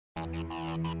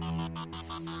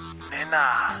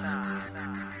Nena,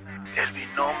 el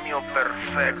binomio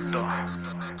perfecto,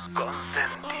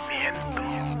 consentimiento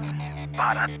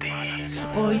para ti.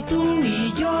 Hoy tú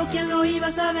y yo, ¿quién lo iba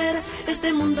a saber?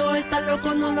 Este mundo está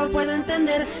loco, no lo puedo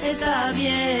entender. Está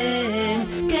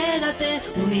bien, quédate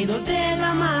unidos de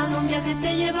la mano, un viaje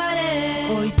te llevaré.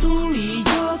 Hoy tú y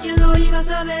yo, ¿quién lo iba a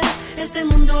saber? Este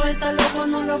mundo está loco,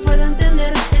 no lo puedo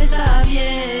entender. Está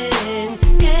bien,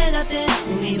 quédate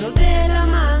unidos de la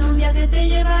mano, un viaje te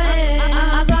llevaré.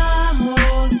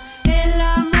 Hagamos el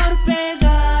amor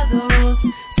pegados,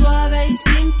 suave y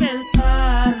sin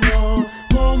pensarlo,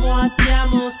 como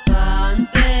hacíamos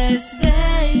antes,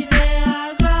 baby.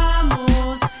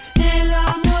 Hagamos el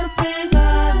amor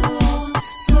pegados,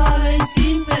 suave y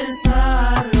sin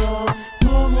pensarlo,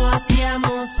 como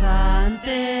hacíamos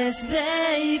antes,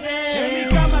 baby. En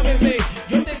mi cama, bebé,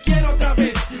 yo te quiero otra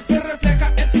vez. Se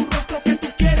refleja en tu rostro que tú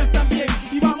quieres también.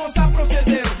 Y vamos a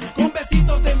proceder con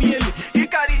besitos de miel Y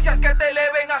caricias que te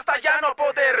eleven hasta ya no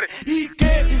poder. ¿Y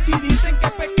qué? Si dicen que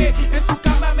pequé, en tu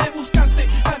cama me buscaste,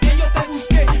 también yo te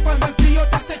busqué. Cuando el frío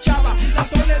te acechaba, la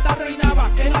soledad reinaba,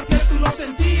 en la piel tú lo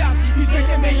sentías y sé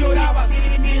que me llorabas.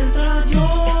 Mientras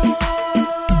yo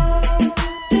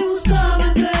te buscaba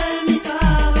entre mis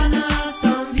sábanas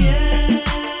también,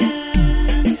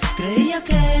 creía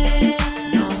que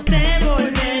no te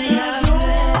volvería a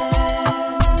ver.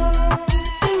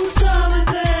 Te buscaba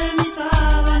entre mis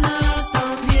sábanas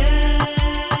también,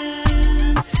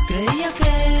 creía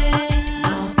que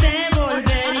no te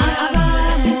volvería a ver.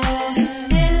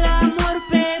 El amor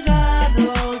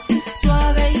pegados,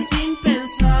 suave y sin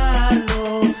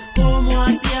pensarlo, como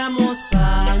hacíamos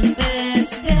antes,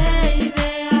 baby.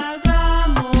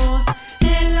 Hagamos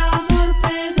el amor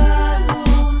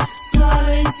pegados,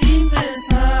 suave y sin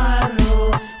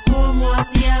pensarlo, como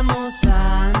hacíamos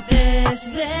antes,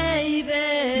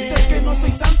 baby. Y sé que no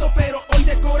soy santo, pero hoy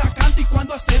de cora canto. Y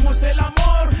cuando hacemos el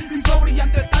amor, mi flow brilla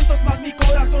entre tantos, más mi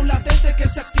corazón latente que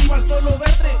se activa al solo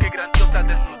verte. Qué grandiosa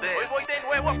desnudez. Hoy voy de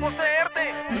nuevo a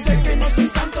poseerte. Y sé que no soy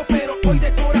santo, pero hoy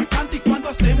de cora canto. Y cuando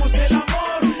hacemos el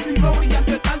amor, mi flow brilla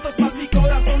entre tantos, más mi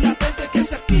corazón latente que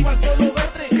se activa al solo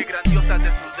verte. Qué grandiosa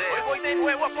desnudez. Hoy voy de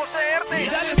nuevo a poseerte. Y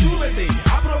dale, súbete,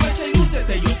 aprovecha y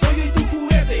lúcete. Yo soy hoy tu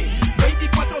juguete,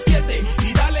 24/7.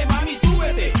 Y dale, mami,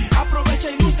 súbete, aprovecha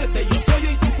y lúcete. Yo soy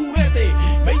hoy tu juguete,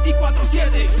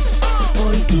 24/7.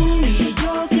 Hoy tú y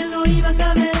yo, ¿quién lo iba a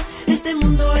saber? Este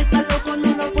mundo está loco,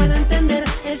 no lo puedo entender.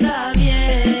 Está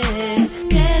bien,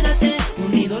 quédate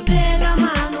unidos de la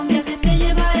mano, un viaje te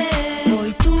llevaré.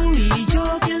 Hoy tú y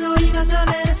yo, ¿quién lo iba a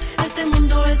saber? Este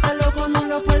mundo está loco, no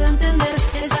lo puedo entender.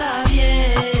 Está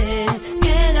bien,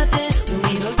 quédate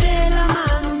unidos de la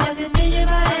mano, un viaje te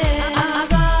llevaré.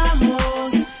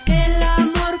 Hagamos el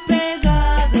amor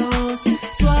pegados,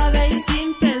 suave y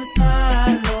sin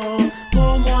pensarlo,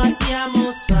 como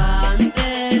hacíamos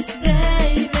antes,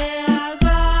 baby.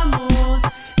 Hagamos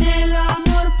el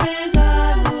amor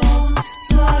pegados,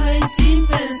 suave y sin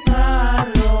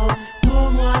pensarlo,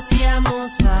 como hacíamos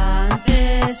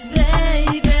antes,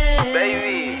 baby.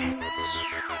 Baby,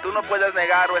 tú no puedes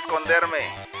negar o esconderme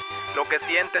lo que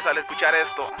sientes al escuchar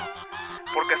esto,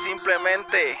 porque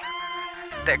simplemente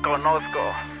te conozco.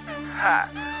 Ja.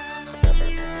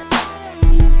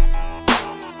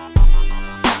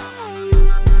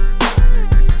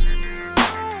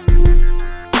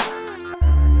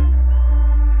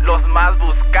 Los más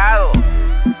buscados.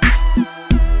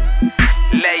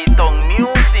 Layton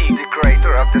Music, the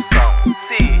creator of the song.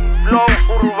 Sí, flow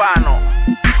urbano,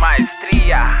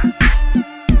 maestría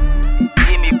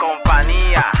y mi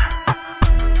compañía.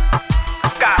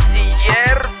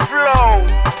 Casiller Flow.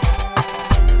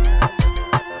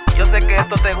 Yo sé que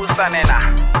esto te gusta,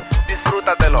 nena.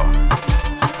 Disfrútatelo.